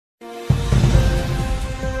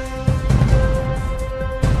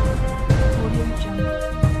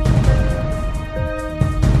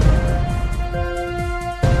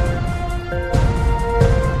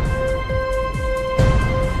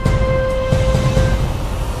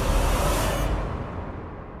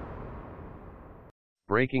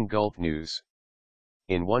Breaking Gulf News.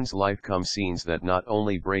 In one's life come scenes that not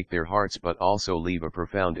only break their hearts but also leave a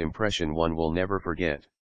profound impression one will never forget.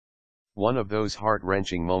 One of those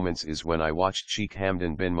heart-wrenching moments is when I watched Sheikh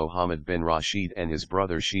Hamdan bin Mohammad bin Rashid and his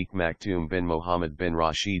brother Sheikh Maktoum bin Mohammad bin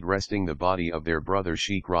Rashid resting the body of their brother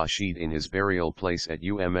Shaikh Rashid in his burial place at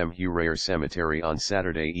Umm Hurair cemetery on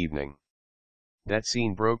Saturday evening. That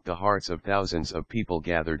scene broke the hearts of thousands of people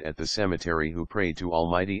gathered at the cemetery who prayed to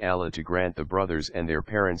Almighty Allah to grant the brothers and their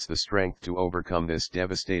parents the strength to overcome this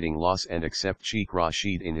devastating loss and accept Shaikh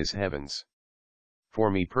Rashid in his heavens. For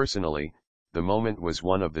me personally, the moment was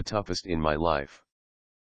one of the toughest in my life.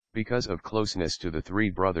 Because of closeness to the three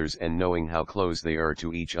brothers and knowing how close they are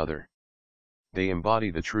to each other. They embody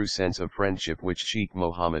the true sense of friendship which Sheikh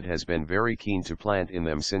Mohammed has been very keen to plant in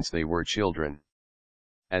them since they were children.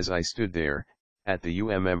 As I stood there, at the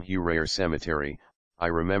Umm Hurair cemetery, I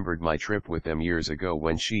remembered my trip with them years ago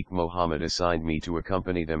when Sheikh Mohammed assigned me to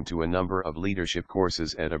accompany them to a number of leadership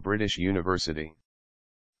courses at a British university.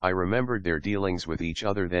 I remembered their dealings with each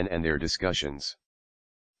other then and their discussions.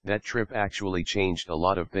 That trip actually changed a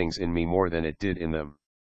lot of things in me more than it did in them.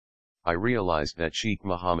 I realized that Sheikh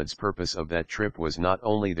Mohammed's purpose of that trip was not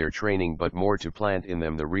only their training but more to plant in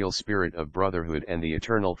them the real spirit of brotherhood and the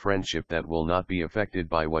eternal friendship that will not be affected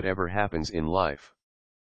by whatever happens in life.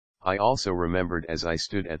 I also remembered as I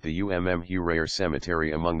stood at the Umm Hurair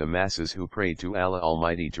cemetery among the masses who prayed to Allah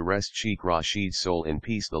Almighty to rest Shaikh Rashid's soul in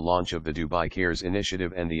peace the launch of the Dubai Cares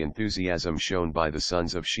initiative and the enthusiasm shown by the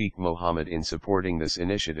sons of Sheikh Mohammed in supporting this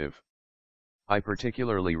initiative. I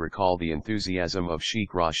particularly recall the enthusiasm of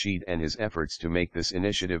Shaikh Rashid and his efforts to make this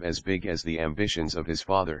initiative as big as the ambitions of his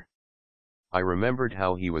father. I remembered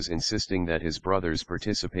how he was insisting that his brothers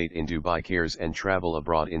participate in Dubai Cares and travel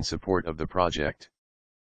abroad in support of the project.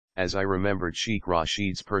 As I remembered Shaikh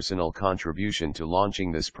Rashid's personal contribution to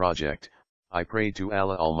launching this project, I prayed to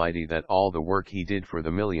Allah Almighty that all the work he did for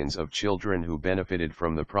the millions of children who benefited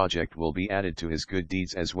from the project will be added to his good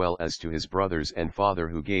deeds as well as to his brothers and father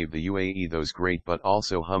who gave the UAE those great but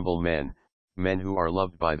also humble men who are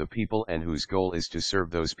loved by the people and whose goal is to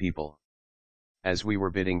serve those people. As we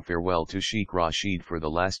were bidding farewell to Shaikh Rashid for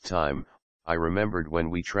the last time, I remembered when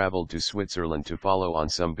we traveled to Switzerland to follow on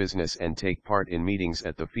some business and take part in meetings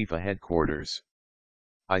at the FIFA headquarters.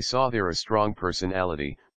 I saw there a strong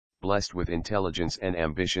personality, blessed with intelligence and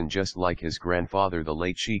ambition just like his grandfather the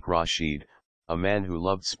late Shaikh Rashid, a man who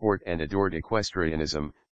loved sport and adored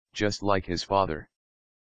equestrianism, just like his father.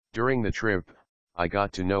 During the trip, I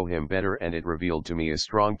got to know him better and it revealed to me a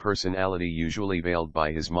strong personality usually veiled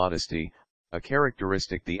by his modesty, a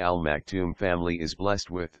characteristic the Al Maktoum family is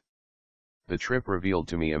blessed with. The trip revealed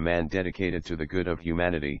to me a man dedicated to the good of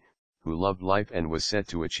humanity, who loved life and was set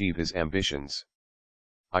to achieve his ambitions.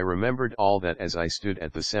 I remembered all that as I stood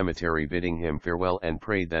at the cemetery bidding him farewell and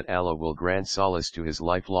prayed that Allah will grant solace to his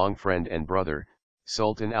lifelong friend and brother,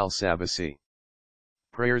 Sultan al-Sabasi.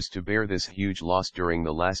 Prayers to bear this huge loss during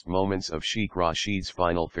the last moments of Shaikh Rashid's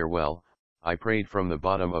final farewell. I prayed from the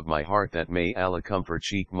bottom of my heart that may Allah comfort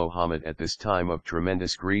Shaikh Mohammed at this time of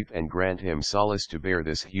tremendous grief and grant him solace to bear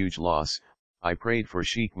this huge loss. I prayed for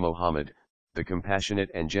Shaikh Mohammed, the compassionate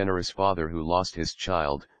and generous father who lost his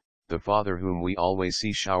child, the father whom we always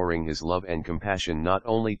see showering his love and compassion not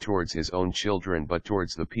only towards his own children but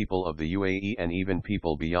towards the people of the UAE and even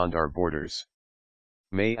people beyond our borders.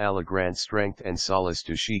 May Allah grant strength and solace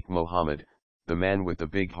to Shaikh Mohammed, the man with the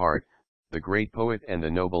big heart, the great poet and the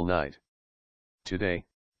noble knight. Today,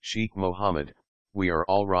 Shaikh Mohammed, we are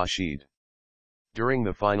all Rashid. During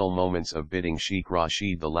the final moments of bidding Shaikh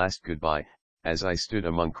Rashid the last goodbye, as I stood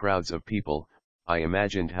among crowds of people, I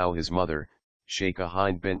imagined how his mother, Sheikha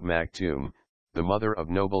Hind bint Maktoum, the mother of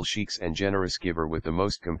noble sheikhs and generous giver with the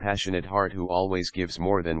most compassionate heart who always gives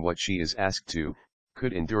more than what she is asked to,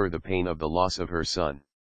 could endure the pain of the loss of her son.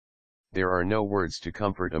 There are no words to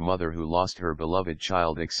comfort a mother who lost her beloved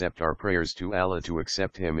child except our prayers to Allah to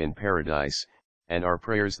accept him in paradise, and our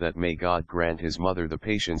prayers that may God grant his mother the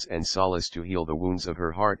patience and solace to heal the wounds of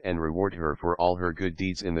her heart and reward her for all her good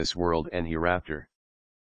deeds in this world and hereafter.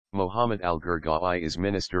 Mohammed al-Gergawi is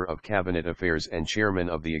Minister of Cabinet Affairs and Chairman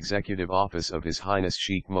of the Executive Office of His Highness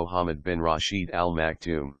Sheikh Mohammed bin Rashid Al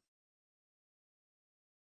Maktoum.